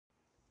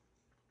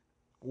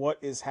What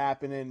is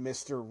happening,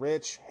 Mr.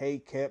 Rich?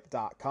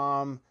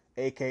 HeyKip.com,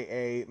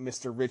 aka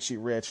Mr. Richie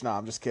Rich. No,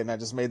 I'm just kidding. I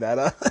just made that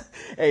up.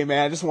 Hey,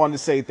 man, I just wanted to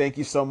say thank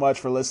you so much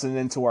for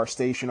listening to our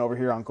station over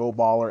here on Go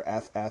Baller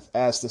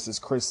FFS. This is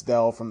Chris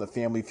Dell from the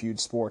Family Feud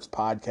Sports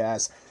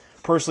Podcast.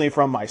 Personally,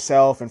 from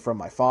myself and from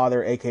my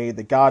father, aka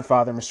the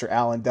Godfather, Mr.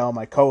 Alan Dell,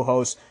 my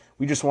co-host,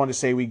 we just wanted to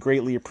say we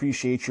greatly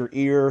appreciate your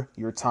ear,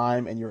 your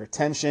time, and your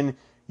attention.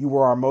 You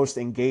were our most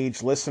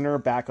engaged listener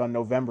back on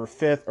November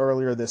 5th,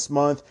 earlier this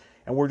month,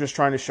 and we're just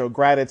trying to show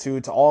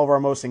gratitude to all of our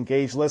most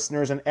engaged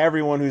listeners and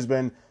everyone who's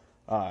been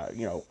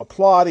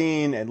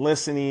applauding and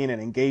listening and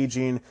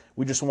engaging.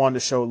 We just wanted to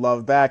show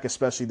love back,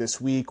 especially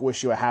this week.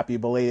 Wish you a happy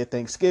belated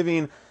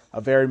Thanksgiving, a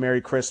very Merry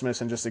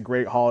Christmas, and just a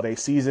great holiday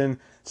season.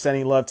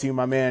 Sending love to you,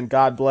 my man.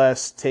 God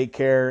bless. Take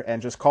care.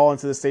 And just call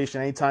into the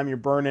station anytime you're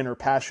burning or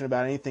passionate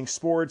about anything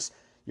sports,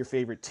 your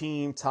favorite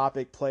team,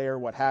 topic, player,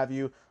 what have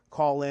you.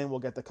 Call in. We'll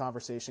get the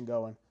conversation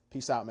going.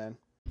 Peace out, man.